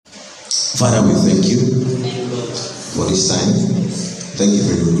Father, we thank you for this time. Thank you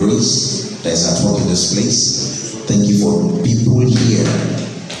for your grace that is at work in this place. Thank you for people here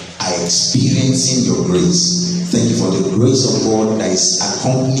are experiencing your grace. Thank you for the grace of God that is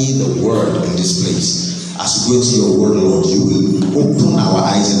accompanying the word in this place. As we go to your word, Lord, you will open our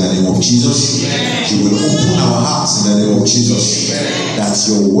eyes in the name of Jesus. You will open our hearts in the name of Jesus. That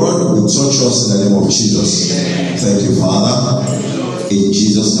your word will touch us in the name of Jesus. Thank you, Father. In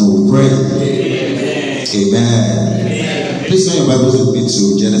Jesus' name we pray. Amen. Please turn your Bibles with me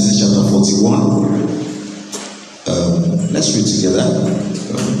to Genesis chapter 41. Let's read together.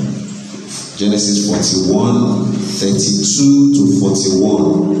 Genesis 41, 32 to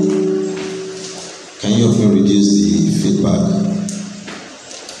 41. Can you help me reduce the feedback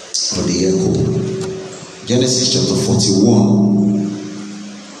or the echo? Genesis chapter 41,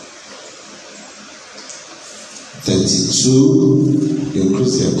 32.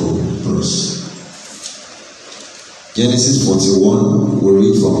 Increase the echo verse. Genesis 41, we'll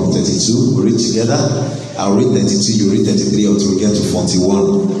read from 32. We'll read together. I'll read 32, you read 33 until we get to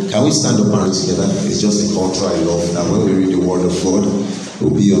 41. Can we stand up and read together? It's just a culture I love that when we read the word of God,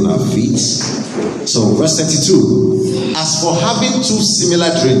 we'll be on our feet. So, verse 32. As for having two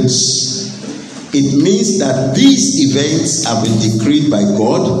similar dreams, it means that these events have been decreed by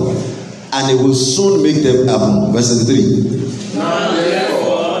God and it will soon make them happen. Verse 33. Now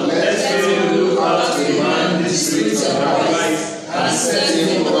therefore, let him look out a man discreet and wise, and set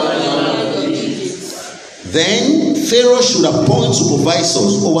him over the land of Egypt. Then Pharaoh should appoint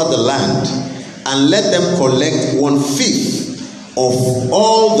supervisors over the land and let them collect 1/5 of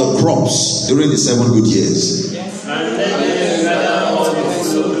all the crops during the 7 good years. And let them gather all the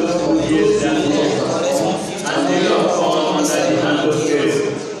food of years and and lay upon under the hand of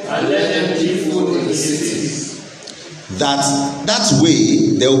Pharaoh, and let them keep food in the cities. That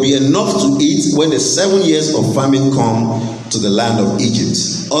way there will be enough to eat when the 7 years of famine come to the land of Egypt.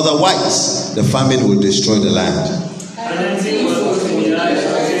 Otherwise, the famine will destroy the land. And the thing was put in the eyes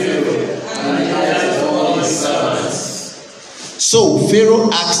of Pharaoh, and in the eyes of all his servants. So Pharaoh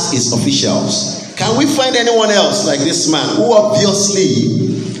asked his officials, "Can we find anyone else like this man who obviously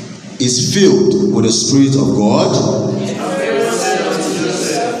is filled with the Spirit of God?" And Pharaoh said unto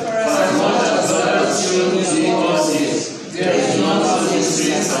Joseph, "As much as God has shown thee all this, there is none so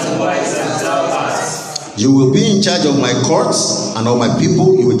discreet and wise as thou art. You will be in charge of my courts and of my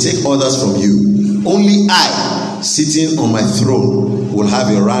people. You will take orders from you. Only I, sitting on my throne, will have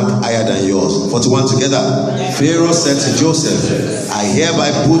a rank higher than yours." 41 together. Pharaoh said to Joseph, "I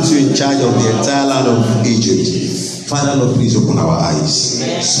hereby put you in charge of the entire land of Egypt." Father, Lord, please open our eyes.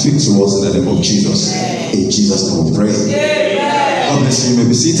 Speak to us in the name of Jesus. In Jesus' name we pray. God bless you. You may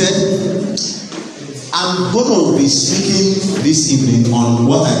be seated. I'm going to be speaking this evening on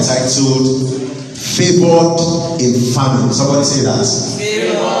what I titled Favored in Famine. Somebody say that.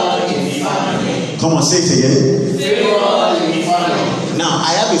 Favored in famine. Come on, say it again. Favored in famine. Now,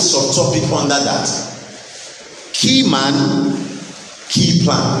 I have a subtopic under that. Key man, key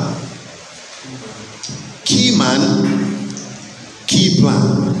plan. Key man, key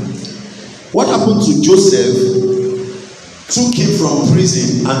plan. What happened to Joseph? Took him from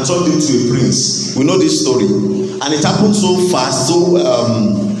prison and turned him to a prince. We know this story. And it happened so fast, so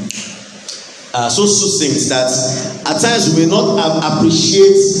succinct that at times we may not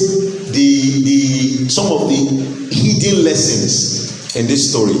appreciate the some of the hidden lessons in this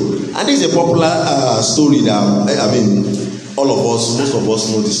story. And this is a popular story that all of us, most of us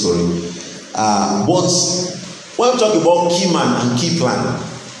know this story. But when we talk about key man and key plan,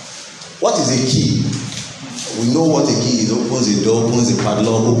 what is a key? We know what a key is. Opens a door, opens a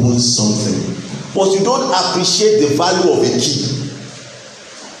padlock, opens something. But you don't appreciate the value of a key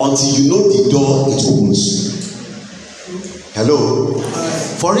until you know the door it opens. Hello?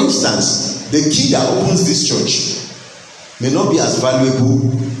 For instance, the key that opens this church may not be as valuable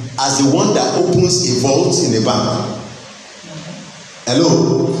as the one that opens a vault in a bank.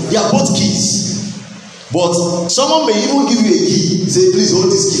 Hello? They are both keys. But someone may even give you a key, say, "Please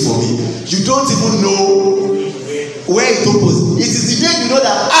hold this key for me." You don't even know where it opens. It is the day you know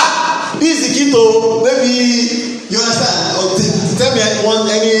that, this is the key to, maybe, you understand? Or tell me any.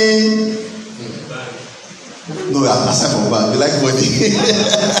 No, aside from bank, you like money.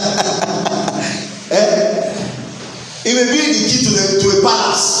 It may be the key to a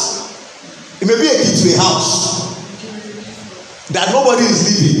palace. It may be a key to a house that nobody is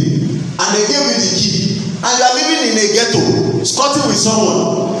living, and they gave you the key. And you are living in a ghetto, squatting with someone,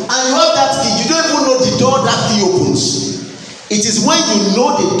 and you have that key. You don't even know the door that key opens. It is when you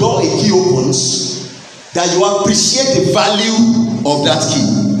know the door a key opens that you appreciate the value of that key.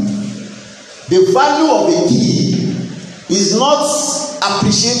 The value of a key is not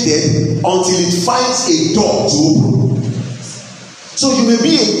appreciated until it finds a door to open. So you may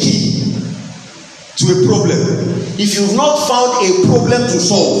be a key to a problem. If you've not found a problem to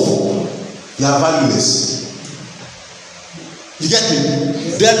solve, you are valueless. You get me?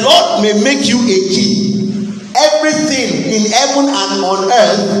 The Lord may make you a key. Everything in heaven and on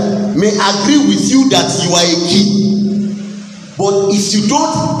earth may agree with you that you are a key. But if you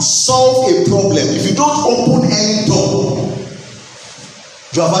don't solve a problem, if you don't open any door,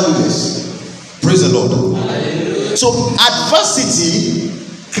 you are valueless. Praise the Lord. Hallelujah. So adversity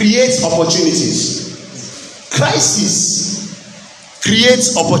creates opportunities. Crisis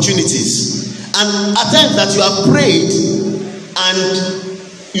creates opportunities. And at times that you have prayed and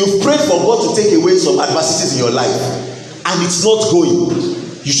you've prayed for God to take away some adversities in your life and it's not going,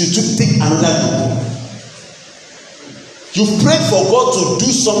 you should take another look. You've prayed for God to do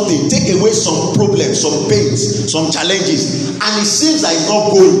something, take away some problems, some pains, some challenges, and it seems like it's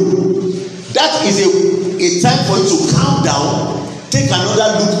not going. That is a time for you to calm down, take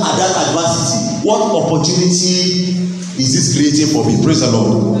another look at that adversity. What opportunity is this creating for me? Praise the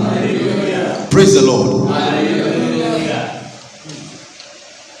Lord. Hallelujah. Praise the Lord. Hallelujah.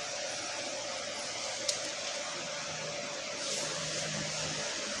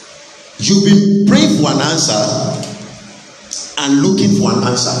 You've been praying for an answer and looking for an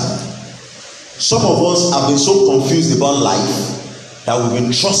answer. Some of us have been so confused about life that we've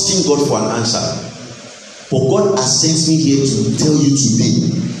been trusting God for an answer. But God has sent me here to tell you today,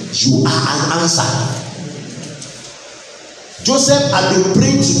 you are an answer. Joseph had been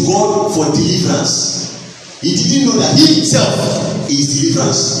praying to God for deliverance. He didn't know that he himself is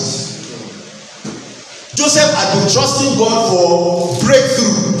deliverance. Joseph had been trusting God for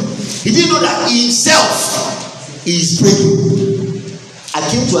breakthrough. He didn't know that he himself is breakthrough. I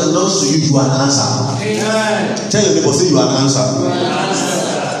came to announce to you, you are an answer. Amen. Tell your neighbor, say you are an answer.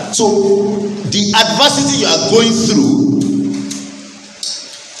 So the adversity you are going through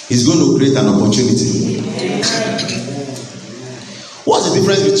is going to create an opportunity. What's the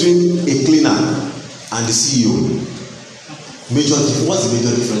difference between a cleaner and the CEO? What's the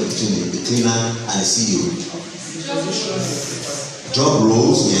major difference between a cleaner and a CEO? Job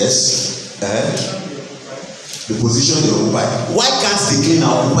roles, yes. The position they occupy. Why can't the cleaner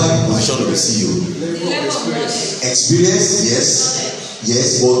occupy the position of the CEO? Experience, yes.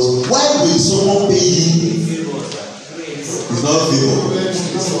 Yes, but why will someone pay you? It's not favor.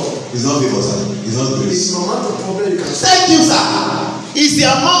 It's not favor, sir. It's not grace. Thank you, sir. It's the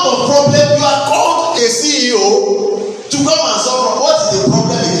amount of problem you are called a CEO to come and solve. What is the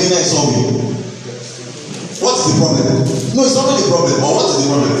problem the cleaner is solving? What is the problem? No, it's not really the problem. But what is the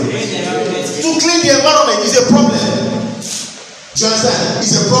problem? To clean the environment is a problem. Do you understand?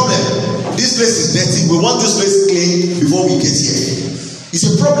 It's a problem. This place is dirty. We want this place clean before we get here. It's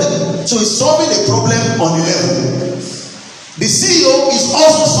a problem. So he's solving a problem on the level. The CEO is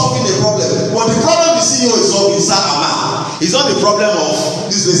also solving a problem. But the problem the CEO is solving is it's not the problem of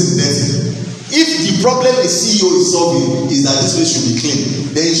this place is dirty. If the problem the CEO is solving is that this place should be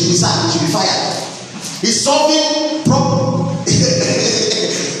clean, then it should be sacked, it should be fired. He's solving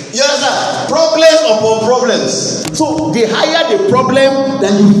you understand? Problems upon problems. So the higher the problem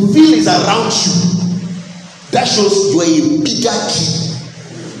that you feel is around you, that shows you are a bigger key.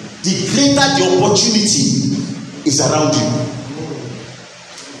 The greater the opportunity is around you.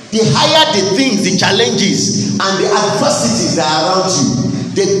 The higher the things, the challenges, and the adversities that are around you,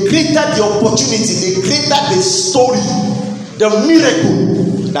 the greater the opportunity, the greater the story, the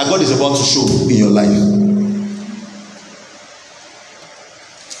miracle that God is about to show in your life.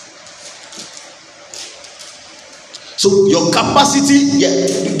 So your capacity,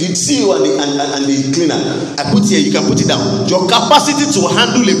 the CEO and the cleaner, I put here, you can put it down. Your capacity to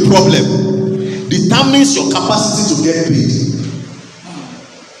handle a problem determines your capacity to get paid.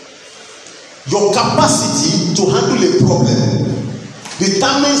 Your capacity to handle a problem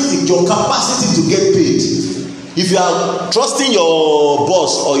determines your capacity to get paid. If you are trusting your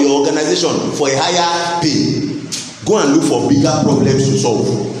boss or your organization for a higher pay, go and look for bigger problems to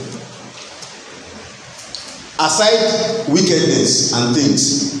solve. Aside wickedness and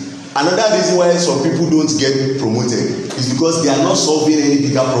things, another reason why some people don't get promoted is because they are not solving any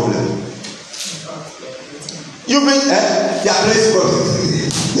bigger problem. You mean they are creating problems.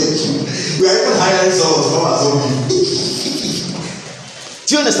 We are even hiring someone to come and solve you.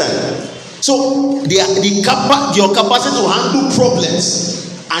 Do you understand? So your capacity to handle problems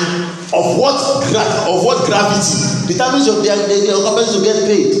and of what gravity determines your capacity to get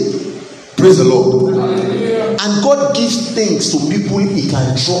paid. Praise the Lord. And God gives things to people he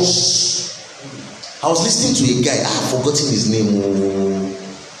can trust. I was listening to a guy. I've forgotten his name.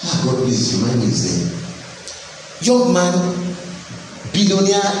 God, please remind me his name. Young man,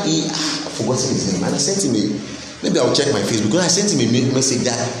 billionaire. I've forgotten his name. And I sent him maybe I'll check my Facebook, because I sent him a message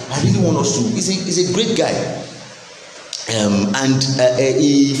that I really want us to. He's a great guy.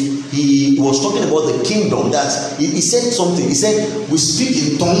 He was talking about the kingdom, that he said something. He said, we speak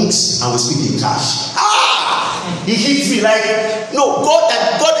in tongues and we speak in cash. He hit me like, no, God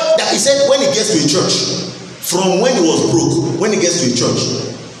that he said, when he gets to a church, from when he was broke, when he gets to a church,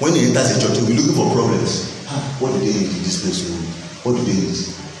 when he enters a church, he'll be looking for problems. What do they need in this place? What do they need?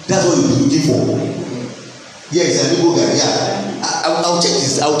 That's what he'll be looking for. Yeah, he's an able guy. Yeah, I'll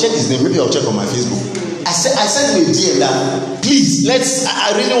check his name. Maybe I'll check on my Facebook. I sent him a DM that, please,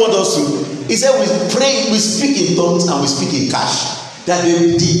 I really want us to. He said, we pray, we speak in tongues and we speak in cash. That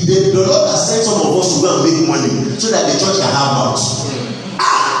the Lord has sent some of us to go and make money so that the church can have mouths.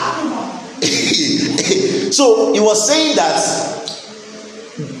 So he was saying that,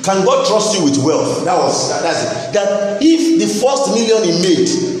 can God trust you with wealth? That's it. That if the first million he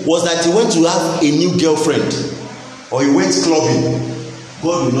made was that he went to have a new girlfriend or he went clubbing,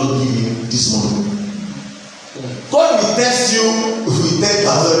 God will not give him this money. God will test you with 10,000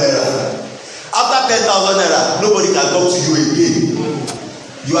 naira. After 10,000 naira, nobody can talk to you again.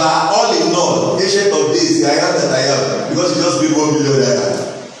 You are all in all, ancient of days, I am that I am, because you just paid 1 million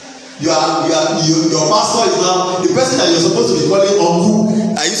naira. Your pastor is now the person that you're supposed to be calling uncle.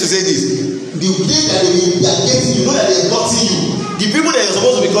 I used to say this. The day that they are getting, you know that they are cutting you. The people that you're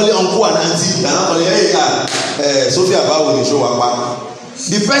supposed to be calling uncle and auntie, they are not calling, hey, Sophia Bawo will show up.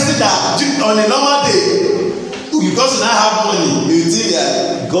 The person that on a normal day, because you now have money, you think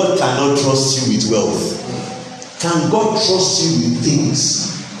that God cannot trust you with wealth. Can God trust you with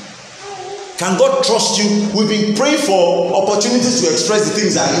things? Can God trust you? We've been praying for opportunities to express the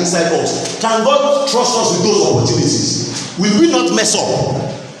things that are inside us. Can God trust us with those opportunities? Will we not mess up?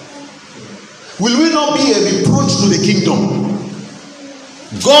 Will we not be a reproach to the kingdom?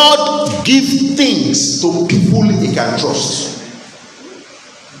 God gives things to people he can trust.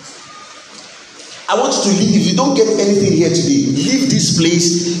 I want you to leave. If you don't get anything here today, leave this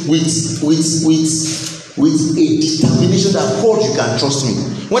place with a determination that God, you can trust me.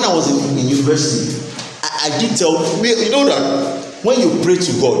 When I was in university, I did tell you know that when you pray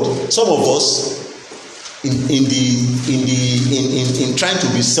to God, some of us in trying to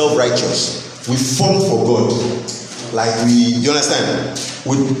be self-righteous, we form for God, like you understand?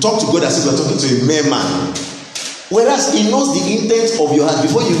 We talk to God as if we're talking to a mere man. Whereas he knows the intent of your heart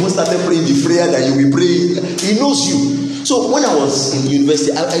before you even started praying the prayer that you will pray. He knows you. So when I was in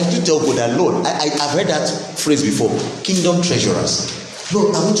university, I do tell God that, Lord, I've heard that phrase before, kingdom treasurers.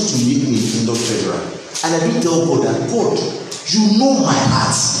 Lord, I want you to make me a kingdom treasurer. And I do tell God that, God, you know my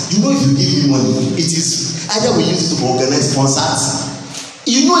heart. You know if you give me money, it is either we use it to organize concerts.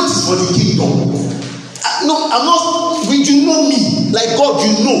 You know it is for the kingdom. No, I'm not. You know me, like God,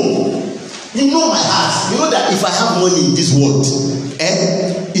 you know. You know my heart. You know that if I have money in this world,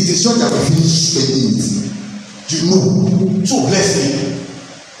 it is not that I finish spending it. You know. So bless me.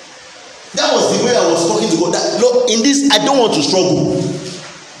 That was the way I was talking to God. That Lord, in this, I don't want to struggle.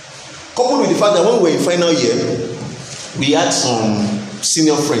 Coupled with the fact that when we were in final year, we had some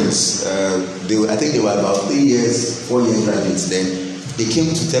senior friends. I think they were about 4 years graduates then. They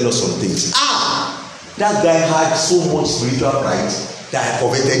came to tell us some things. That guy had so much spiritual pride that I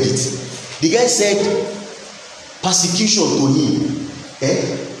coveted it. The guy said persecution to him,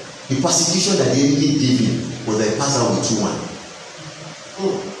 the persecution that the enemy gave him was that he passed out with 2-1.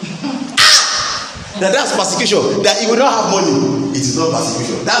 That's persecution. That he will not have money. It is not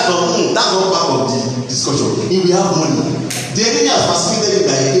persecution. That's not part of the discussion. He will have money. The enemy has persecuted him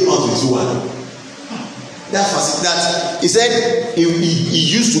that he came out with 2-1. That he said he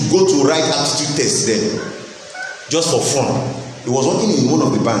used to go to write aptitude tests then, just for fun. He was working in one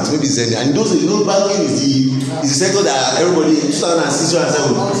of the banks, maybe Zen, and those banking is the sector that everybody in 2006,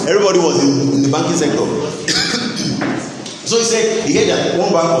 2007, everybody was in the banking sector. So he said he heard that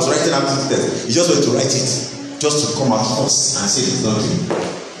one bank was writing aptitude test. He just went to write it, just to come out first and say it's not him.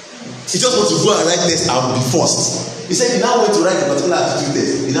 He just wants to go and write test and be first. He said he now went to write a particular aptitude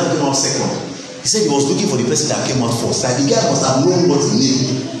test. He now came out second. He said he was looking for the person that came out first. Like the guy must have known what he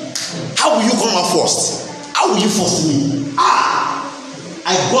needed. How will you come out first? How will you force me?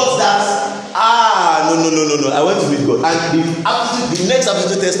 I got that. No. I went to meet God. And the next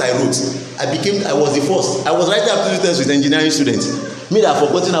aptitude test I wrote, I was the first. I was writing aptitude test with engineering students. Me that I've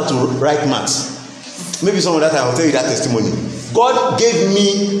forgotten how to write maths. Maybe some of that I will tell you that testimony. God gave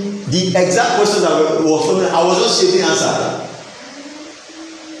me the exact questions I was following. I was just shaping answer.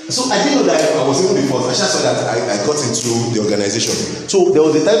 So I didn't know that I was even the first. I just saw that I got into the organization. So there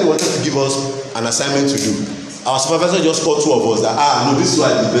was a time they wanted to give us an assignment to do. Our supervisor just called two of us that no, this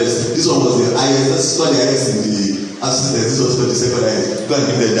one is the best. This one was the highest. This one the highest in the assistant. This was the second highest. Go and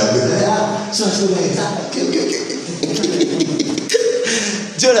give them that. So I said, okay.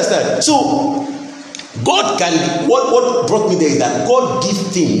 Do you understand? So God can. What brought me there is that God gives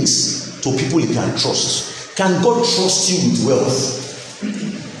things to people He can trust. Can God trust you with wealth?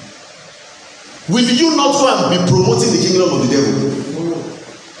 Will you not go and be promoting the kingdom of the devil?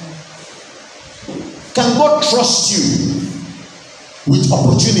 Can God trust you with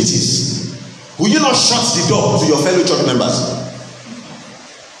opportunities? Will you not shut the door to your fellow church members?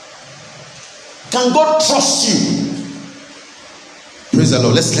 Can God trust you? Praise the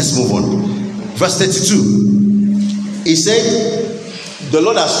Lord. Let's move on. Verse 32. He said, the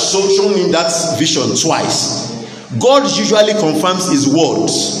Lord has shown him that vision twice. God usually confirms his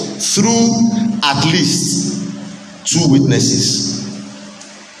words through at least 2 witnesses.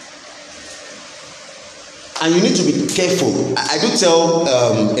 And you need to be careful. I do tell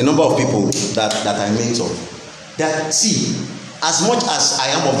a number of people that I mentor that, see, as much as I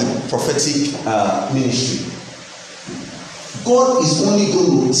am of the prophetic ministry, God is only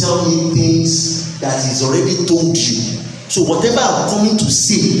going to tell me things that He's already told you. So whatever I'm coming to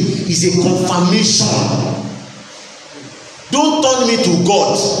say is a confirmation. Don't turn me to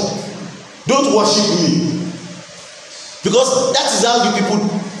God. Don't worship me. Because that is how you people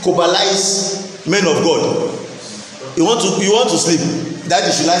cobalize men of God. You want to sleep.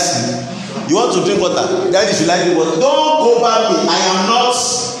 Daddy, should I sleep? You want to drink water. Daddy, should I drink water? Don't cover me. I am not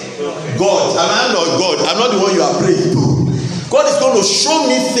God. I'm not God. I'm not the one you are praying to. God is going to show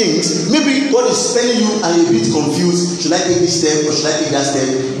me things. Maybe God is telling you and you're a bit confused. Should I take this step or should I take that step?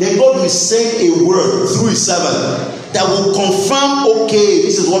 Then God will send a word through His servant that will confirm, okay,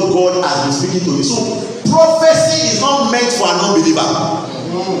 this is what God has been speaking to me. So prophecy is not meant for an unbeliever.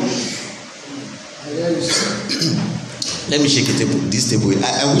 Let me shake this table.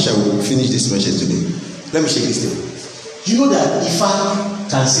 I wish I would finish this message today. Let me shake this table. You know that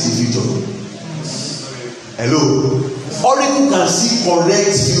Ifa can see the future. Hello. Oracle can see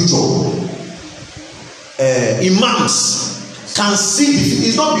correct future. Imams can see the future.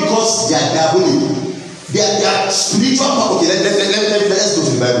 It's not because they are diabolic. They are spiritual power. Okay, let's go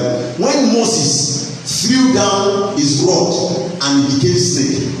to the Bible. When Moses threw down his rod and it became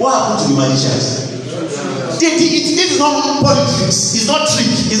snake, what happened to the magicians? It is not politics. It's not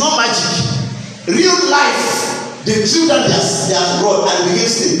trick. It's not magic. Real life. They threw down their rod and became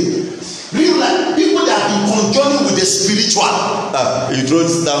snake. Real life. People that have been conjoining with the spiritual. You throw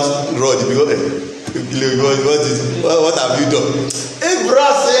down rod. What have you done?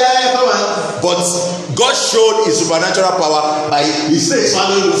 But God showed His supernatural power by His snake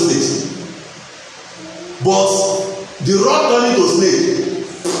swallowing those snakes. But the rod turned into snake.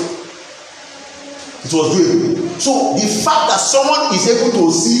 It was doing. So the fact that someone is able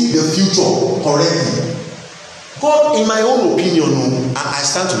to see the future correctly, God, in my own opinion, I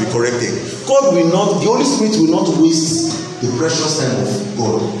stand to be corrected. God will not, the Holy Spirit will not waste the precious time of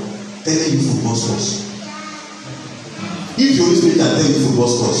God telling you football scores. If the Holy Spirit can tell you football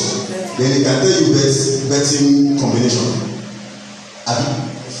scores, then He can tell you betting combination.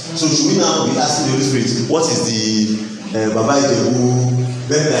 So should we now be asking the Holy Spirit, what is the Baba Ijebu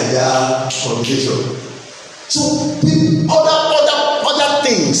bet Naija combination? So other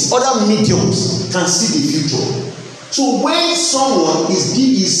things, other mediums can see the future. So when someone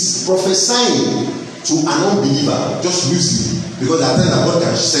is prophesying to an unbeliever, just loosely, because at times that God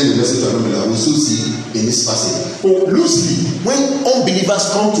can send a message to an unbeliever, we still see in this passage. But loosely, when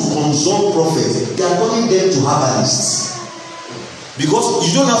unbelievers come to consult prophets, they are calling them to herbalists. Because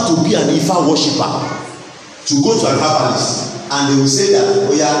you don't have to be an Ifa worshipper to go to an herbalist, and they will say that,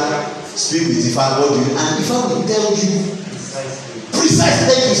 oh yeah, speak with Ifa, what do you? And Ifa will tell you precisely,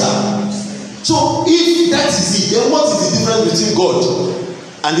 thank you, sir. So if that is it, then what is the difference between God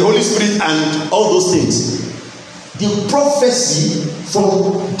and the Holy Spirit and all those things? The prophecy from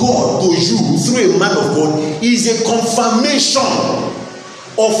God to you through a man of God is a confirmation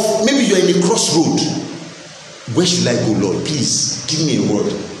of, maybe you are in a crossroad. Where should I go, Lord? Please give me a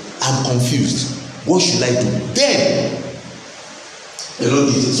word. I'm confused. What should I do? Then the Lord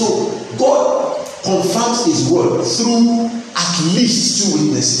gives it. So God confirms His word through at least 2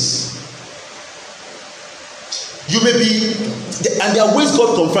 witnesses. You may be, and there are ways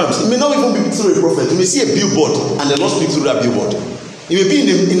God confirms. It may not even be through a prophet. You may see a billboard and the Lord speaks through that billboard. You may be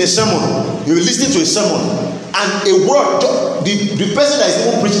in a sermon. You may be listening to a sermon, and a word, the person that is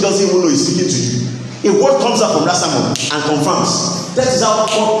even preaching doesn't even know he's speaking to you. A word comes out from that sermon and confirms. That is how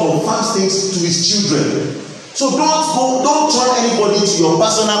God confirms things to his children. So don't turn anybody to your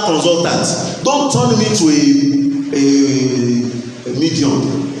personal consultant. Don't turn me to a medium.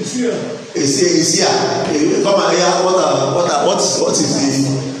 Come on, what is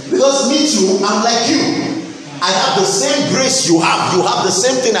it? Because me too, I'm like you. I have the same grace you have. You have the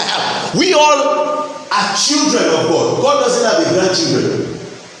same thing I have. We all are children of God. God doesn't have a grandchildren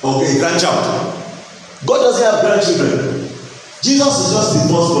or a grandchild. God doesn't have grandchildren. Jesus is just the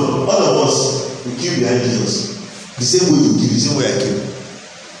firstborn. All of us, we keep behind Jesus. The same way you give, the same way I give.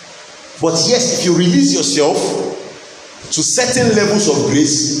 But yes, if you release yourself to certain levels of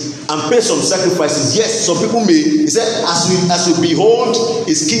grace and pay some sacrifices, yes, some people may, he said, as we behold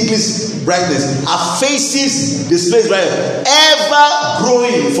his kingly brightness, our faces displays brightness, ever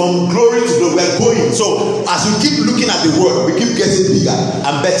growing from glory to glory. We're going. So as we keep looking at the world, we keep getting bigger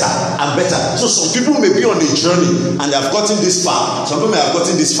and better and better. So some people may be on a journey and they have gotten this far. Some people may have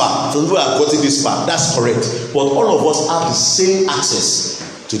gotten this far. Some people have gotten this far. That's correct. But all of us have the same access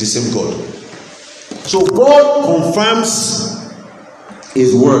to the same God. So God confirms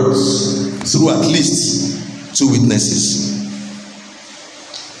his words through at least 2 witnesses.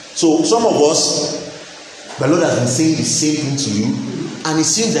 So some of us, the Lord has been saying the same thing to you, and it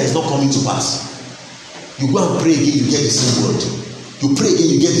seems that it's not coming to pass. You go and pray again, you get the same word. You pray again,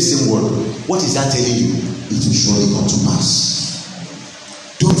 you get the same word. What is that telling you? It will surely come to pass.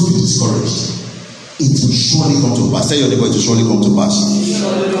 Don't be discouraged. It will surely come to pass. Tell your neighbor, it will surely come to pass.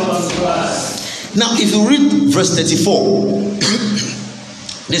 Now, if you read verse 34,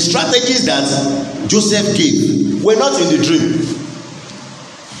 the strategies that Joseph gave were not in the dream.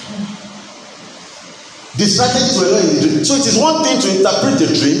 The strategies were not in the dream. So it is one thing to interpret the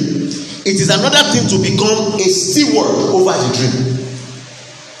dream. It is another thing to become a steward over the dream.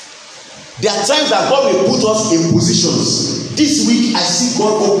 There are times that God will put us in positions. This week, I see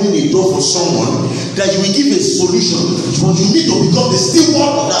God opening a door for someone that you will give a solution, but you need to become the steward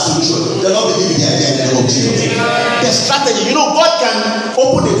of that solution. The Lord will give you the idea in the name of Jesus. The strategy, God can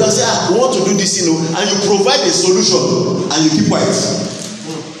open the door and say, we want to do this, and you provide a solution and you keep quiet.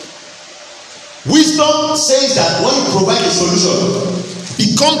 Wisdom says that when you provide a solution,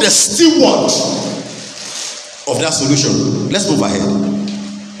 become the steward of that solution. Let's move ahead.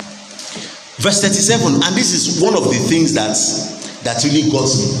 Verse 37, and this is one of the things that really got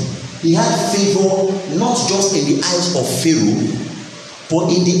me. He had favor not just in the eyes of Pharaoh,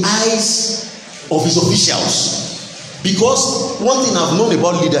 but in the eyes of his officials. Because one thing I've known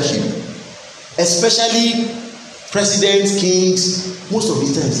about leadership, especially presidents, kings, most of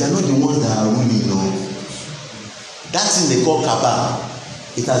the times they are not the ones that are ruling. That thing they call Kaaba,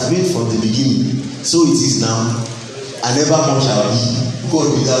 it has been from the beginning, so it is now, and never more shall be. God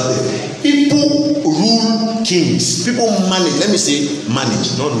without them. People rule kings. People manage. Let me say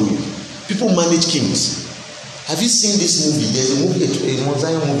manage, not rule. People manage kings. Have you seen this movie? There's a movie, a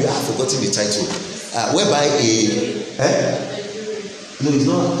Mosiah movie. I've forgotten the title. Whereby no,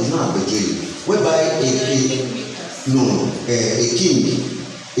 it's not a betrayal. Whereby a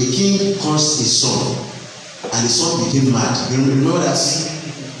king cursed his son, and the son became mad. You remember that scene?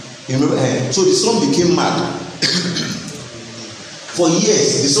 So the son became mad. For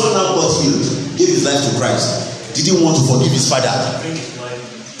years, the son now got healed, gave his life to Christ, didn't want to forgive his father.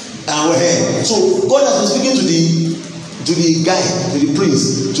 And so God has been speaking to the guy, to the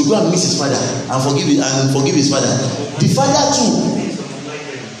prince, to go and meet his father and forgive his father. The father too.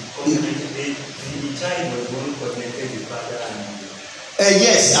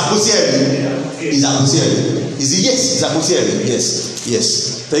 Yes, Apostle is Apostle. Is it? Yes, it's Apostle.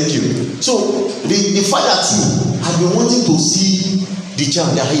 Yes. Thank you. So the father too had been wanting to see the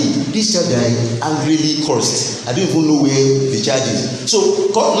child that this child that angrily cursed. I don't even know where the child is. So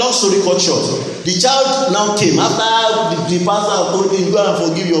long story cut short, the child now came after the pastor told him, go and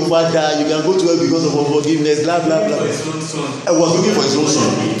forgive your father. You can go to hell because of unforgiveness. Blah blah blah. I was looking for his own son.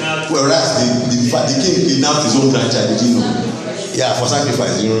 Whereas the king kidnapped his own grandchild. Did you know? Yeah, for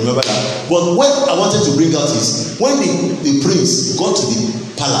sacrifice. You remember that. But what I wanted to bring out is when the prince got to the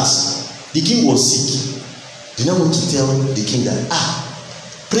palace, the king was sick. Did not want to tell the king that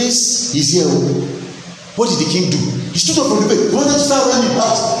prince is here. What did the king do? He stood up from the bed. He wanted to start running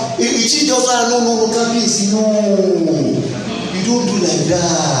out. He just no, please, no. You don't do like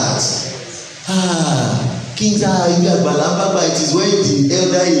that. Kings are it is where the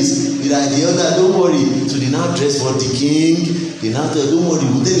elder is. The elder, don't worry. So they now dress for the king. They now tell, don't worry,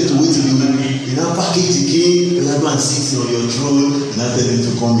 we'll tell you to wait till they now package the king. They now go and sit on your throne. They now tell them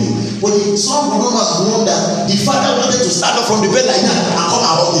to come in. But the son would not have known that the father wanted to stand up from the bed like that and come and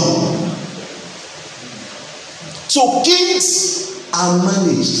hug him. So kings are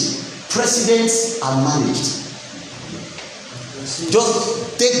managed. Presidents are managed.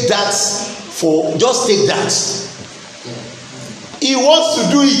 Just take that. He wants to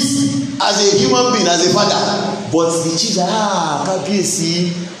do it as a human being, as a father. But the chiefs are,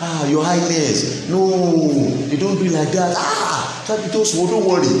 Kabiyesi, Your Highness, no, they don't do like that. Just don't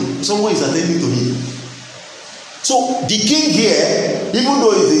worry, someone is attending to me. So the king here, even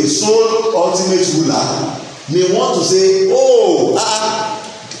though he is the sole ultimate ruler, may want to say,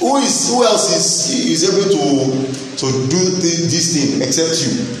 who else is able to do this thing except you?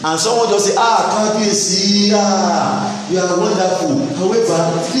 And someone just say, Kabiyesi, you are wonderful. However,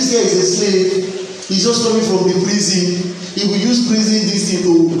 this guy is a slave. He's just coming from the prison. He will use prison this thing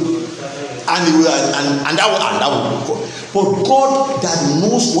to, and he will, and that will. But God that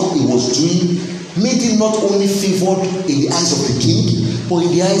knows what he was doing made him not only favored in the eyes of the king, but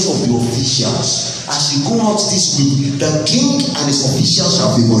in the eyes of the officials. As you go out this week, the king and his officials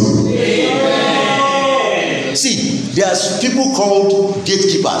shall favor you. Amen. See, there's people called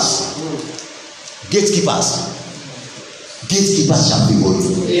gatekeepers. Gatekeepers shall favor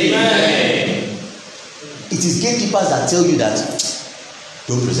you. Amen. It is gatekeepers that tell you that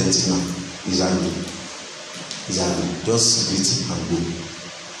don't present it now. He's angry. Just greet and go.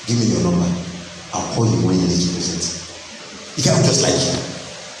 Give me your number. I'll call you when you need to present. You can't just like you.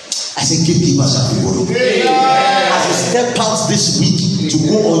 I say gatekeepers shall favor you. As you step out this week to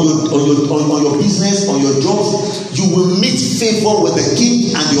go on your business, on your job, you will meet favor with the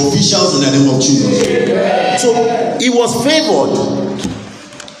king and the officials in the name of Jesus. So he was favored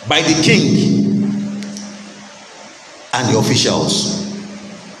by the king and the officials.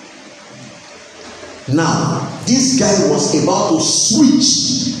 Now, this guy was about to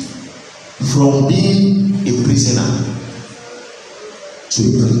switch from being a prisoner to a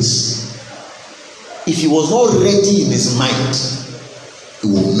prince. If he was not ready in his mind, he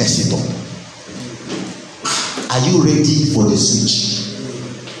will mess it up. Are you ready for the switch?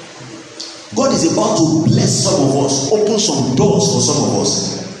 God is about to bless some of us, open some doors for some of us,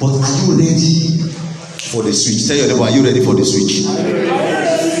 but are you ready for the switch? Tell your neighbor, are you ready for the switch?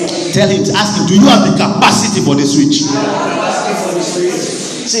 Tell him, ask him, do you have the capacity for the switch?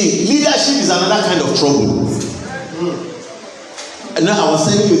 See, leadership is another kind of trouble. And now I was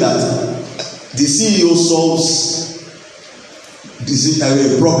telling you that the CEO solves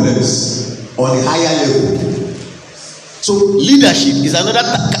problems on a higher level. So leadership is another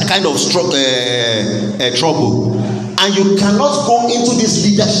kind of trouble, and you cannot go into this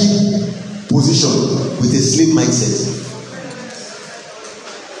leadership position with a slave mindset.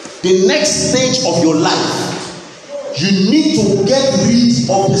 The next stage of your life, you need to get rid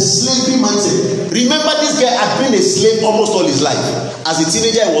of the slavery mindset. Remember, this guy had been a slave almost all his life. As a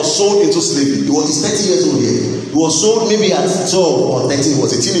teenager, he was sold into slavery. He was 30 years old here. He was sold maybe at 12 or 13. He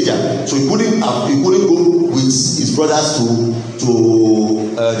was a teenager, so he couldn't go with his brothers to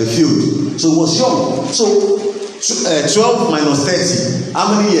the field. So he was young. So 12 minus 30, how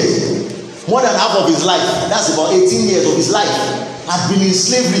many years? More than half of his life. That's about 18 years of his life had been in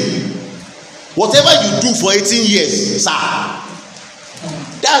slavery. Whatever you do for 18 years, sir,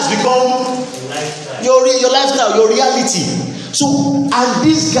 that's become your lifestyle, your reality. So, and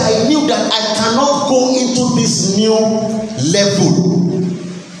this guy knew that I cannot go into this new level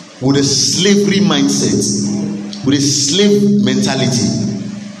with a slavery mindset, with a slave mentality.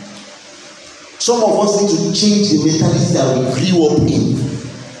 Some of us need to change the mentality that we grew up in.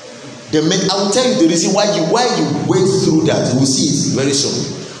 I will tell you the reason why you went through that. You will see it very soon.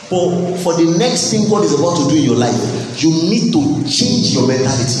 But for the next thing God is about to do in your life, you need to change your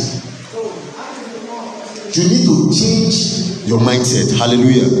mentality. You need to change your mindset.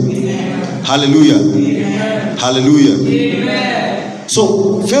 Hallelujah. Amen. Hallelujah. Amen. Hallelujah. Amen.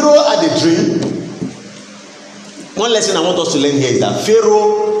 So Pharaoh had a dream. One lesson I want us to learn here is that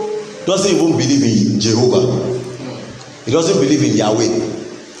Pharaoh doesn't even believe in Jehovah. He doesn't believe in Yahweh.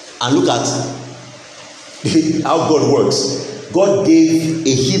 And look at how God works. God gave a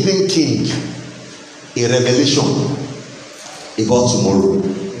heathen king a revelation about tomorrow.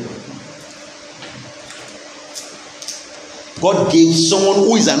 God gave someone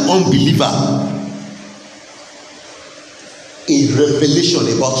who is an unbeliever a revelation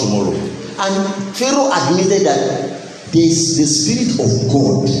about tomorrow. And Pharaoh admitted that there is the Spirit of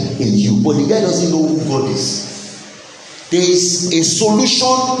God in you, but the guy doesn't know who God is. There is a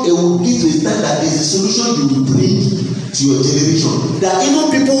solution. It will give you a time that there is a solution you will bring to your generation. That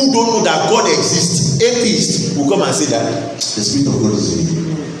even people who don't know that God exists, atheists, will come and say that the Spirit of God is in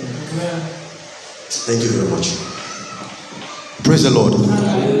you. Thank you very much. Praise the Lord.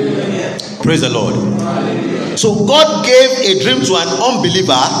 Hallelujah. Praise the Lord. Hallelujah. So God gave a dream to an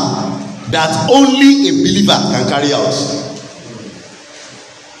unbeliever that only a believer can carry out.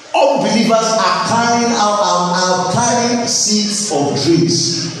 Unbelievers are carrying seeds of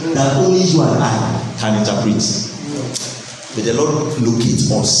dreams that only you and I can interpret. May the Lord locate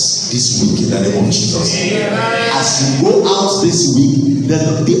us this week in the name of Jesus. As you go out this week,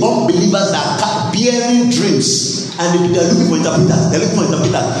 the unbelievers that are bearing dreams and they are looking for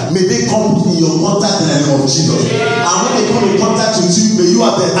interpreters, may they come in your contact in the name of Jesus. And when they come in contact with you, may you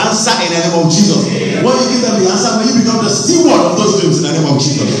have the answer in the name of Jesus. When you give them the answer, may you become the steward of those dreams in the name of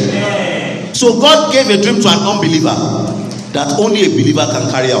Jesus. So God gave a dream to an unbeliever that only a believer can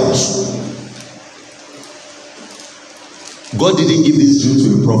carry out. God didn't give this dream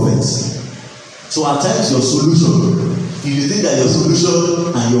to a prophet. So at times your solution, if you think that your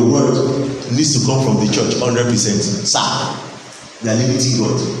solution and your word needs to come from the church 100%, sir, they are limiting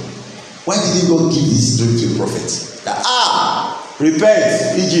God. Why didn't God give this dream to a prophet? That,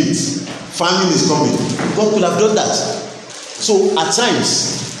 repent, Egypt, famine is coming. God could have done that. So at times,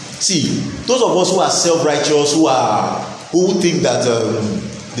 see, those of us who are self-righteous, who think that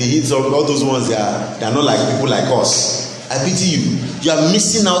the hits of all those ones, they are not like people like us. I pity you. You are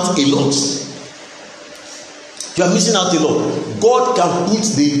missing out a lot. You are missing out a lot. God can put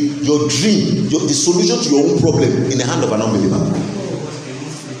your dream, the solution to your own problem in the hand of an unbeliever.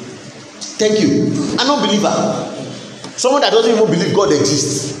 Thank you. An unbeliever. Someone that doesn't even believe God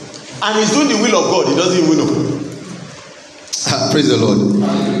exists. And is doing the will of God. He doesn't even know. Praise the Lord.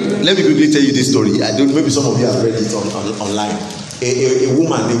 Let me quickly tell you this story. Maybe some of you have read it online. A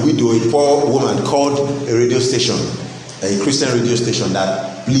woman, a widow, a poor woman called a radio station. A Christian radio station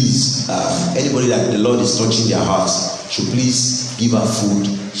that please anybody that the Lord is touching their hearts should please give her food.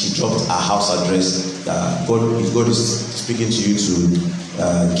 She dropped her house address. If God is speaking to you to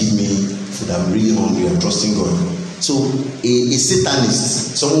give me food, I'm really hungry, I'm trusting God. So a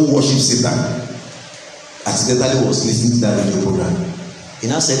Satanist, someone who worships Satan, accidentally was listening to that radio program. He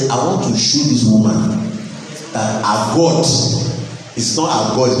now said, I want to show this woman that our God is not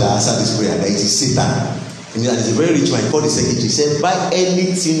our God that answered this prayer, that it is Satan. And he's a very rich man. He called the secretary. He said, buy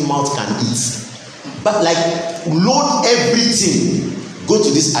anything mouth can eat. But load everything. Go to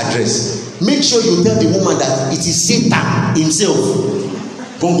this address. Make sure you tell the woman that it is Satan himself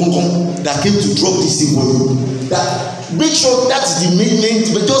that came to drop this thing for you. Make sure that's the main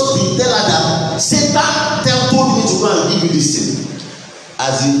thing. But just tell her that Satan told me to go and give you this thing.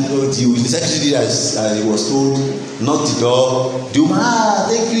 As the secretary did, as he was told, knock the door.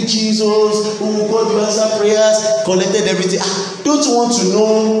 Thank you, Jesus. Oh God, you answer prayers, collected everything. Don't you want to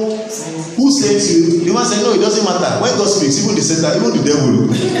know who sent you? The man said, no, it doesn't matter. When God speaks, even the Satan, even the devil,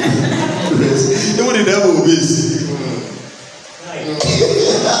 even the devil obeys.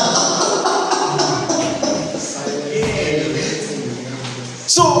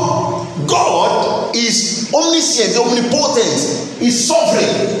 So God is omniscient, omnipotent. Is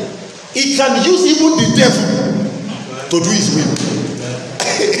sovereign. He can use even the devil to do his will.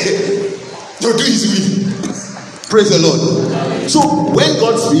 To do his will. Praise the Lord. So when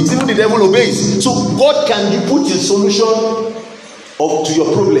God speaks, even the devil obeys. So God can put a solution to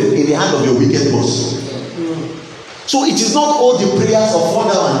your problem in the hand of your wicked boss. So it is not all the prayers of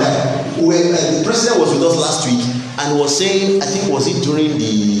father and that. When the president was with us last week and was saying, I think was it during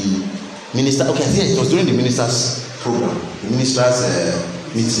the minister? Okay, I think it was during the minister's program, the minister's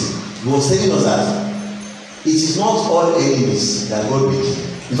meeting. He was telling us that it is not all enemies that God will kill.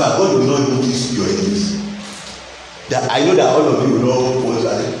 In fact, God will not even kill your enemies. That I know that all of you will not want to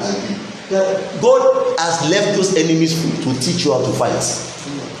agree. God has left those enemies to teach you how to fight.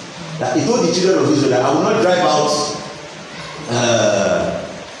 That he told the children of Israel that I will not drive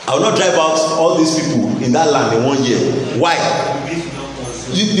out all these people in that land in 1 year. Why?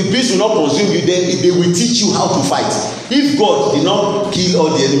 The beast will not consume you. Then they will teach you how to fight. If God did not kill all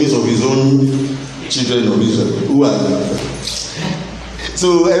the enemies of his own children of Israel, who are you?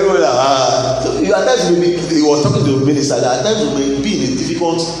 So everyone, at times he was talking to the minister. At times you may be in a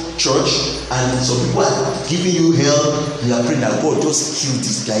difficult church, and some people are giving you hell. You are praying that God just kill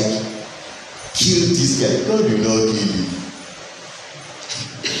this guy. Kill this guy. God will not kill you.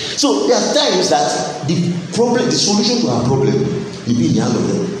 So there are times that the solution to our problem will be in the hand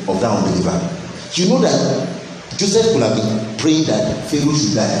of that unbeliever. You know that Joseph could have been praying that Pharaoh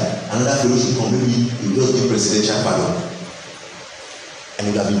should die, another Pharaoh should come, maybe he will just give presidential pardon. And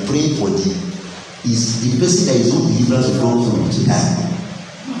he would have been praying for the person that his own deliverance will come from to die.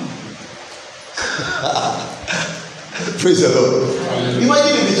 Praise the Lord.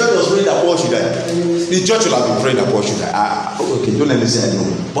 Imagine if the church was praying that Paul should die. The church will have been praying that Paul should die. Okay, don't let me say I know.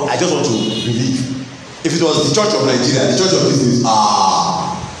 But I just want to believe. If If it was the church of Nigeria, the church of this is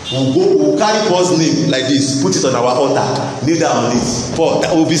we'll carry Paul's name like this, put it on our altar, kneel down on it. Paul,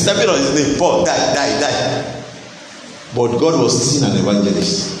 we'll be stepping on his name. Paul, die. But God was seeing an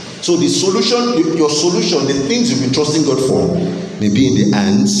evangelist. So the solution, your solution, the things you've been trusting God for, may be in the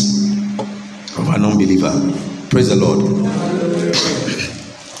hands of an unbeliever. Praise the Lord.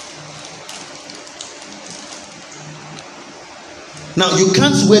 Now you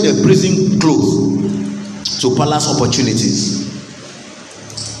can't wear the prison clothes to palace opportunities.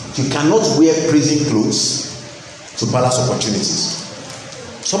 You cannot wear prison clothes to palace opportunities.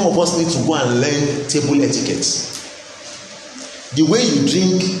 Some of us need to go and learn table etiquette. The way you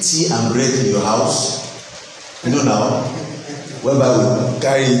drink tea and bread in your house, you know now, whereby we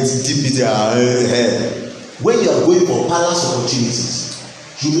carry it, dip it in our hair. When you are going for palace opportunities,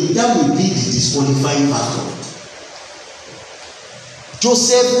 that will be the disqualifying factor.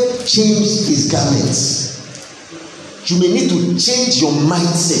 Joseph changed his garments. You may need to change your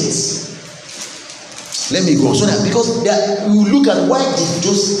mindset. Let me go so that, because you look at why did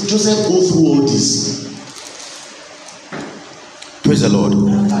Joseph go through all this. Praise the Lord.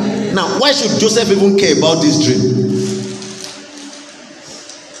 Now, why should Joseph even care about this dream?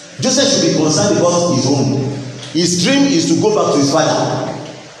 Joseph should be concerned about his own. His dream is to go back to his father.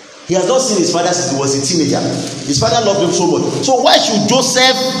 He has not seen his father since he was a teenager. His father loved him so much. So why should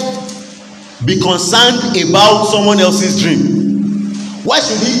Joseph be concerned about someone else's dream? Why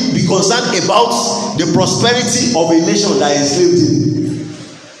should he be concerned about the prosperity of a nation that enslaved him?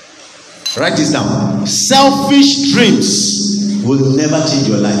 Write this down. Selfish dreams will never change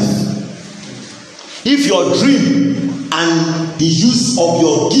your life. If your dream and the use of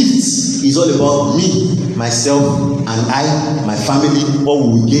your gifts is all about me, myself, and I, my family, what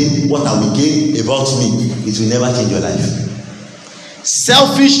will we gain, what I will gain about me, it will never change your life.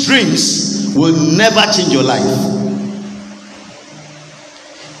 Selfish dreams will never change your life.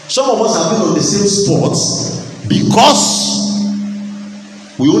 Some of us have been on the same spot because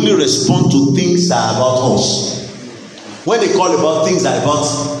we only respond to things that are about us. When they call about things that are about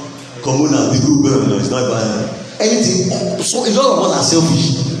communal, the group, no, it's not about anything. So a lot of us are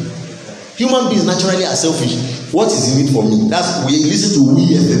selfish. Human beings naturally are selfish. What is in it for me? That's we listen to we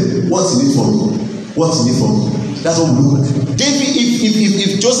FM. What's in it for me? What's in it for me? That's what we look at. David,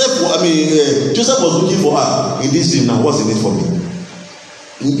 if Joseph, Joseph was looking for her in this dream now, what's in it for me?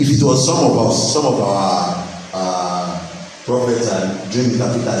 If it was some of our prophets and dream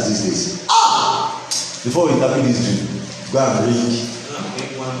interpreters these days, before we interpret this dream, go and read.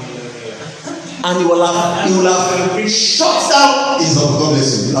 And he will have shut down his, God bless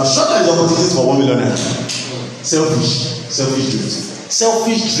you, shut down his opportunities for 1 million. Selfish dreams.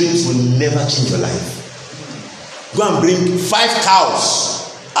 Selfish dreams will never change your life. Go and bring 5 cows.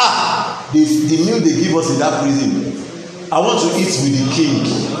 The meal they give us in that prison. I want to eat with the king.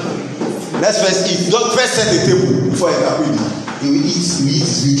 Let's first eat. Don't first set the table before I can eat. He will eat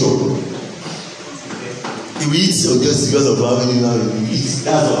his future. He will eat just because of how many now he will eat.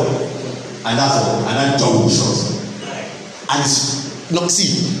 That's all. And that's all. And that job will short. And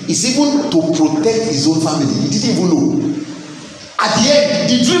it's even to protect his own family. He didn't even know. At the end,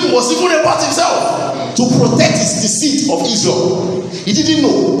 the dream was even about himself. To protect the seed of Israel. He didn't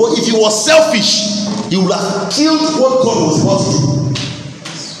know. But if he was selfish, he would have killed what God was about to do.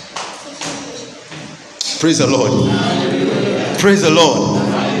 Praise the Lord. Praise the Lord.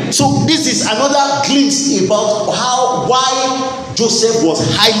 So this is another glimpse about why Joseph was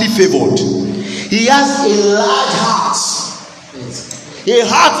highly favored. He has a large heart. A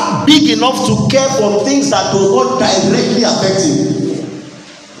heart big enough to care for things that do not directly affect him.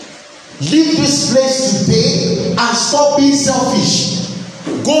 Leave this place today and stop being selfish.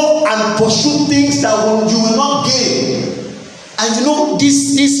 Go and pursue things that you will not gain. And you know,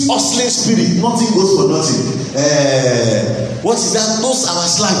 this hustling spirit, nothing goes for nothing. What is that? Those are our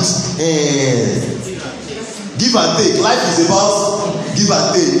slangs. Give and take. Life is about give and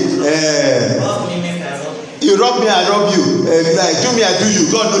take. You rob me, I rob you. Like do me, I do you.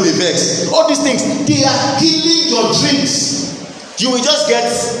 God no dey vex. All these things, they are killing your dreams. You will just get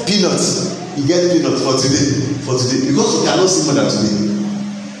peanuts. You get peanuts for today, because you cannot see more than today.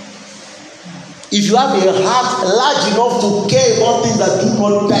 If you have a heart large enough to care about things that do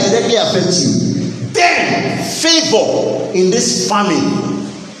not directly affect you, then favor in this famine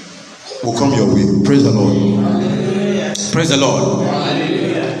will come your way. Praise the Lord. Hallelujah. Praise the Lord.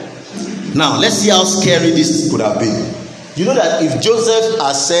 Hallelujah. Now let's see how scary this could have been. You know that if Joseph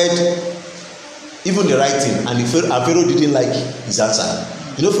has said even the right thing and Pharaoh didn't like his answer,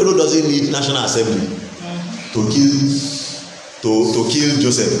 you know Pharaoh doesn't need National Assembly to kill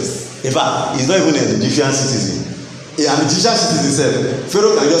Joseph. In fact, he's not even an Egyptian citizen. An Egyptian citizen himself,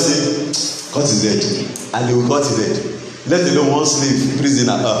 Pharaoh can just say, cut his head, and they will cut his head. Let alone one slave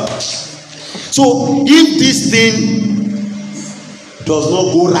prisoner. So if this thing does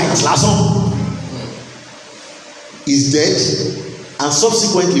not go right, Lason is dead, and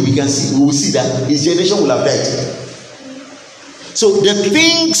subsequently we will see that his generation will have died. So the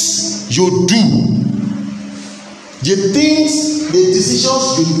things you do, the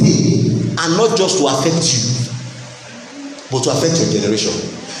decisions you take are not just to affect you, but to affect your generation.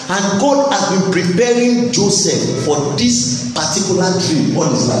 And God has been preparing Joseph for this particular dream all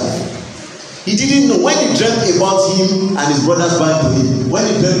his life. He didn't know when he dreamt about him and his brothers bound to him, when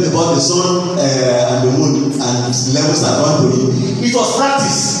he dreamt about the sun and the moon and the levels that bound to him. It was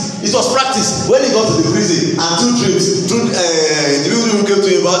practice. It was practice when he got to the prison and two dreams, the people came to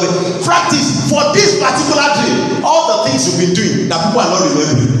him about it. Practice for this particular dream. All the things you've been doing that people are not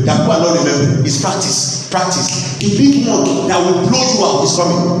remembering, is practice. Practice. The big one that will blow you out is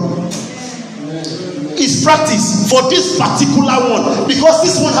coming. It's practice for this particular one, because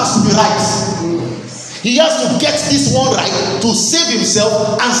this one has to be right. He has to get this one right to save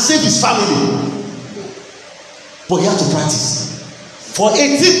himself and save his family. But he has to practice for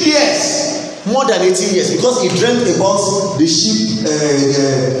 18 years, more than 18 years, because he dreamt about the sheep,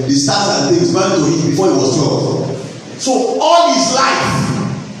 the stars and things bound to him before he was 12. So all his life,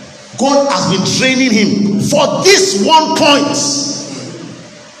 God has been training him for this one point.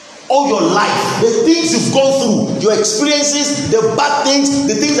 All your life, the things you've gone through, your experiences, the bad things,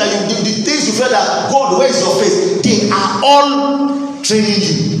 the things that you did, the things you felt that God, where is your face? They are all training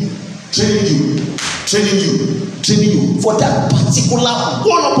you for that particular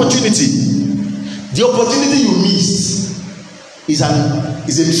one opportunity. The opportunity you missed is a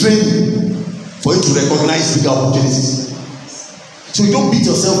training for you to recognize bigger opportunities. So you don't beat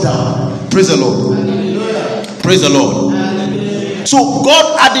yourself down. Praise the Lord. Hallelujah. Praise the Lord. Hallelujah. So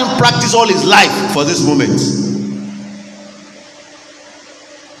God had him practice all his life for this moment.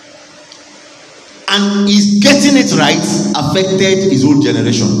 And he's getting it right affected his own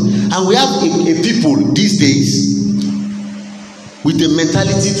generation. And we have a people these days with the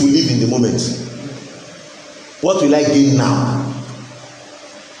mentality to live in the moment. What will I gain now?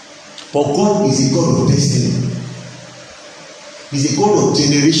 But God is a God of destiny. He's a God of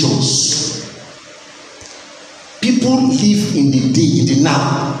generations. People live in the day, in the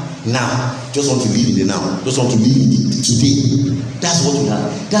now. Just want to live in the now. Just want to live in the today. That's what we have.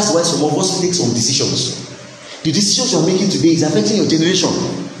 That's why some of us make some decisions. The decisions you're making today is affecting your generation.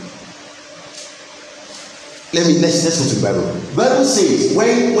 Let's go to the Bible. The Bible says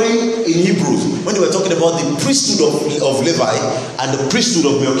when in Hebrews, when they were talking about the priesthood of Levi and the priesthood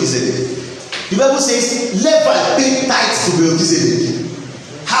of Melchizedek, the Bible says Levi paid tithes to Melchizedek.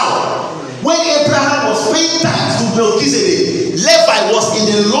 How? When Abraham was paying tithes to Melchizedek, Levi was in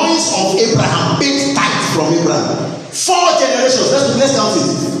the loins of Abraham, paid tithes from Abraham. 4 generations. Let's count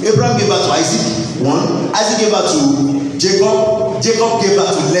it. Abraham gave birth to Isaac, 1. Isaac gave birth to Jacob. Jacob gave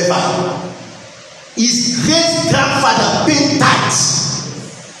birth to Levi. His great grandfather paid tithes.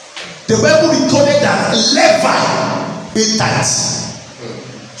 The Bible recorded that Levi paid tithes.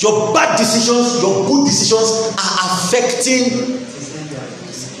 Your bad decisions, your good decisions are affecting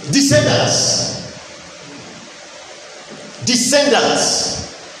descendants.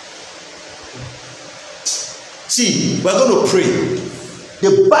 See, we're going to pray. The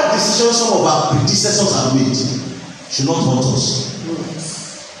bad decisions some of our predecessors have made should not haunt us.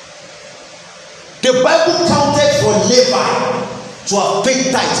 The Bible counted for Levi to have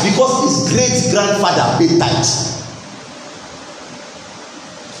paid tithes because his great grandfather paid tithes.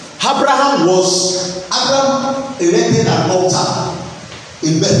 Abraham erected an altar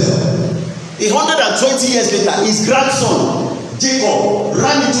in Bethel. 120 years later, his grandson Jacob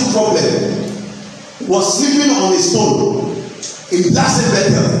ran into problem, was sleeping on a stone in that same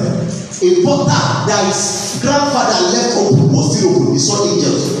Bethel. A portal that his grandfather left open was still open. He saw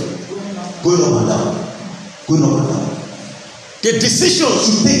angels going up and down. The decisions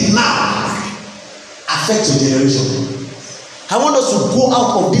you take now affect your generation. I want us to go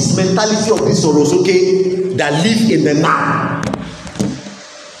out of this mentality of this sorrows, okay, that live in the now,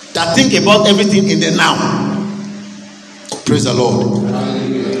 that think about everything in the now. Praise the Lord.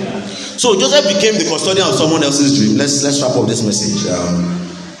 So Joseph became the custodian of someone else's dream. Let's wrap up this message.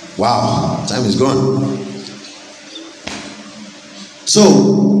 Wow, time is gone. So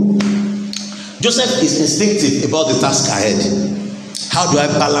Joseph is instinctive about the task ahead. How do I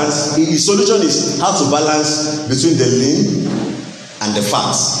balance? His solution is how to balance between the lean and the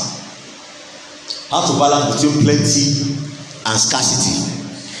fat. How to balance between plenty and scarcity.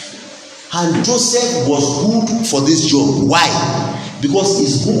 And Joseph was good for this job. Why? Because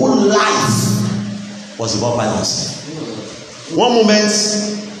his whole life was about balance. One moment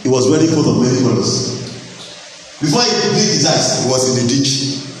he was wearing coat of many colors. Before he blinked his eyes, he was in the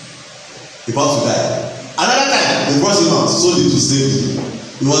ditch, about to die. Another time they brought him out, sold him to slavery.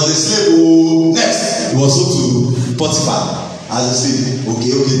 He was a slave. Oh, next he was sold to Potiphar as a slave.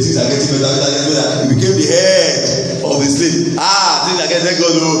 Okay, things are getting better. He became the head of the slave. Things are getting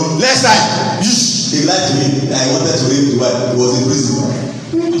better. Next time, they lied to me. I wanted to rape the wife. He was in prison.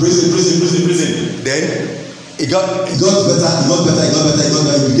 Then it got better. He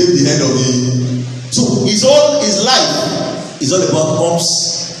became the head of the. So his life is all about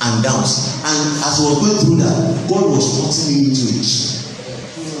ups and downs. And as he was going through that, God was putting him into it.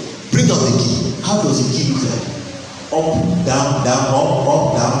 Bring out the key. How does the key look like? Up, down,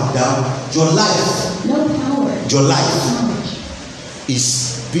 up, down. Your life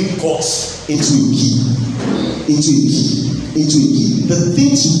is being caught into a key. The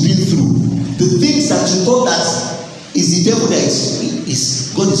things you've been through, the things that you thought that is the devil that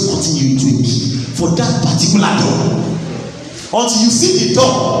is God is cutting you into a key for that particular door. Until you see the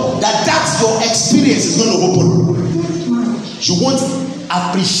door that's your experience is going to open, you won't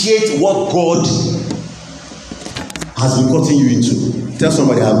appreciate what God has been cutting you into. Tell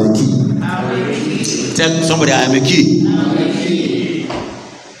somebody, I am a key. Tell somebody, I am a key.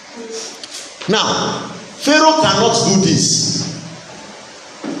 Now, Pharaoh cannot do this.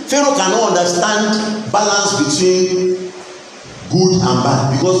 Pharaoh cannot understand balance between good and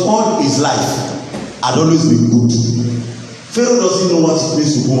bad, because all his life had always been good. Pharaoh doesn't know what it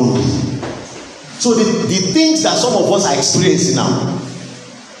means to go on. So the things that some of us are experiencing now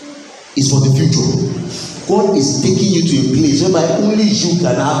is for the future. God is taking you to a place whereby only you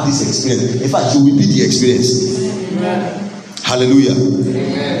can have this experience. In fact, you will be the experience. Amen. Hallelujah.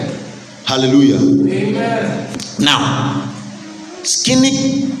 Amen. Hallelujah. Amen. Now,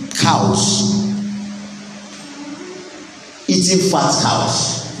 skinny cows eating fat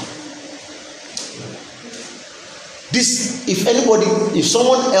cows. This, if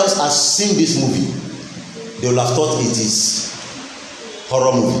someone else has seen this movie, they will have thought it is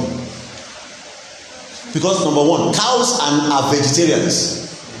horror movie. Because number one, cows are vegetarians.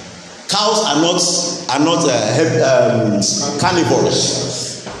 Cows are not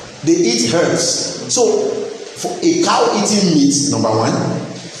carnivores. They eat herbs. So for a cow eating meat, number one.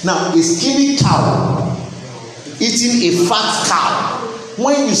 Now a skinny cow eating a fat cow.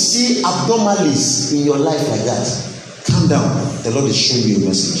 When you see abnormalities in your life like that, calm down. The Lord is showing you a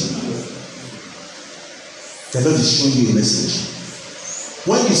message. The Lord is showing you a message.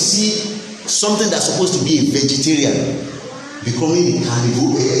 When you see something that's supposed to be a vegetarian becoming a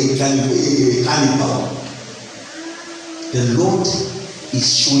cannibal, the Lord is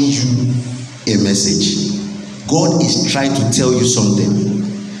showing you a message. God is trying to tell you something.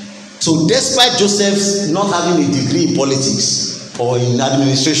 So despite Joseph's not having a degree in politics or in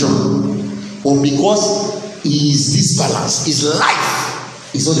administration, or because he is this balance, his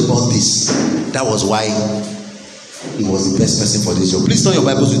life is all about this. That was why he was the best person for this job. Please turn your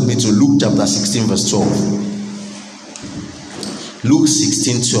Bibles with me to Luke chapter 16 verse 12. Luke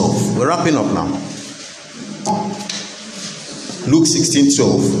 16:12. We're wrapping up now. Luke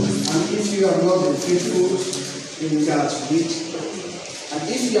 16:12. And if you have not been faithful in that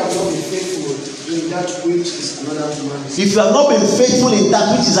which is another man's. If you have not been faithful in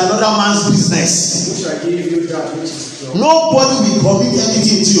that which is another man's business, who shall give you that which is yours? Nobody will commit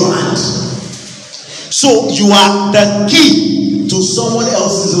anything into your hand. So you are the key to someone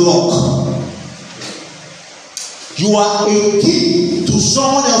else's lock. You are a key to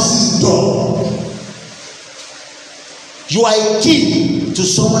someone else's door. You are a key to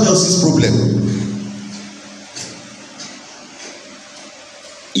someone else's problem.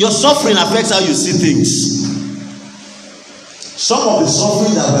 Your suffering affects how you see things. Some of the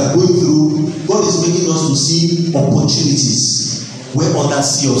suffering that we are going through, God is making us to see opportunities where others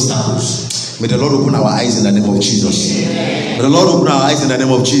see obstacles. May the Lord open our eyes in the name of Jesus. Amen. May the Lord open our eyes in the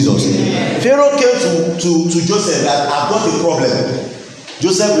name of Jesus. Amen. Pharaoh came to Joseph that I've got a problem.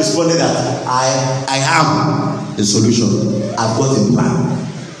 Joseph responded that I am the solution. I've got a plan.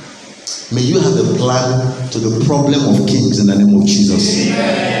 May you have a plan to the problem of kings in the name of Jesus.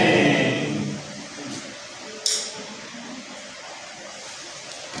 Amen.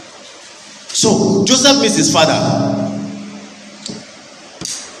 So Joseph missed his father.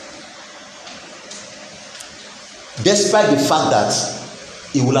 Despite the fact that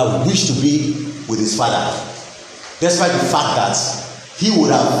he would have wished to be with his father, despite the fact that he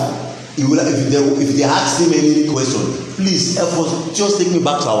would have he will, if they ask him any question, please help us, just take me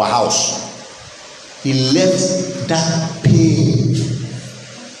back to our house. He left that pain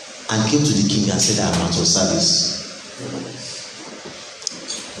and came to the king and said, I am at your service.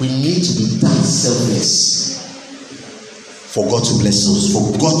 We need to be that selfless for God to bless us,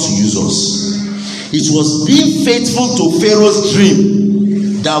 for God to use us. It was being faithful to Pharaoh's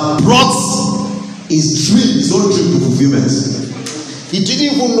dream that brought his own dream to fulfillment. He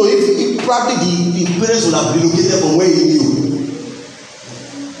didn't even know if probably the parents would have relocated from where he knew.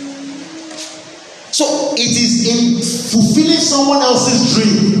 So it is in fulfilling someone else's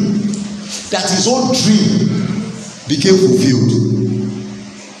dream that his own dream became fulfilled.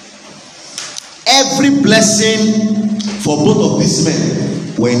 Every blessing for both of these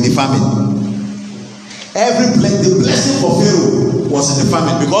men were in the famine. The blessing for Pharaoh was in the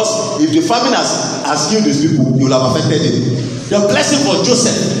famine, because if the famine has killed these people, you will have affected it. The blessing for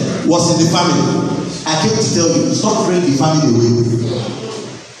Joseph was in the famine. I came to tell you, stop praying the famine away.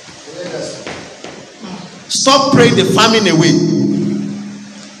 Stop praying the famine away.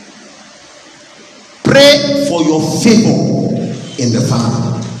 Pray for your favor in the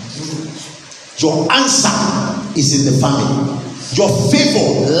famine. Your answer is in the famine. Your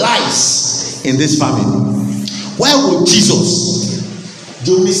favor lies in this famine. Why would Jesus,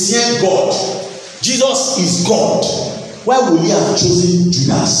 the omniscient God, Jesus is God, why would he have chosen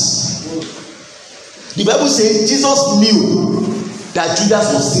Judas? The Bible says Jesus knew that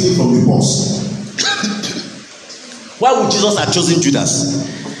Judas was stealing from the boss. Why would Jesus have chosen Judas?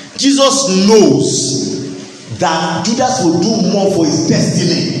 Jesus knows that Judas will do more for his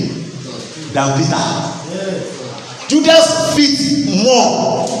destiny than Peter. Judas fits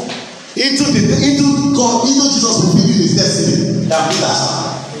more into Jesus fulfilling his destiny than Peter,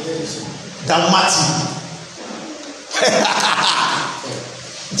 than Matthew.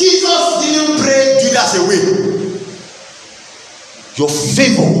 Jesus didn't pray Judas away. Your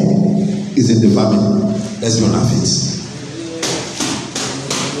favor is in the family. Let's be on our feet.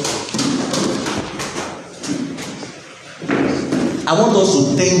 I want us to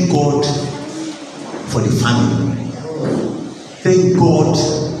thank God for the family. Thank God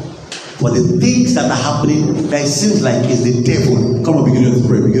for the things that are happening that it seems like it's the devil. Come on, begin to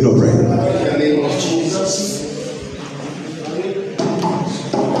pray. Begin to pray. In the name of Jesus.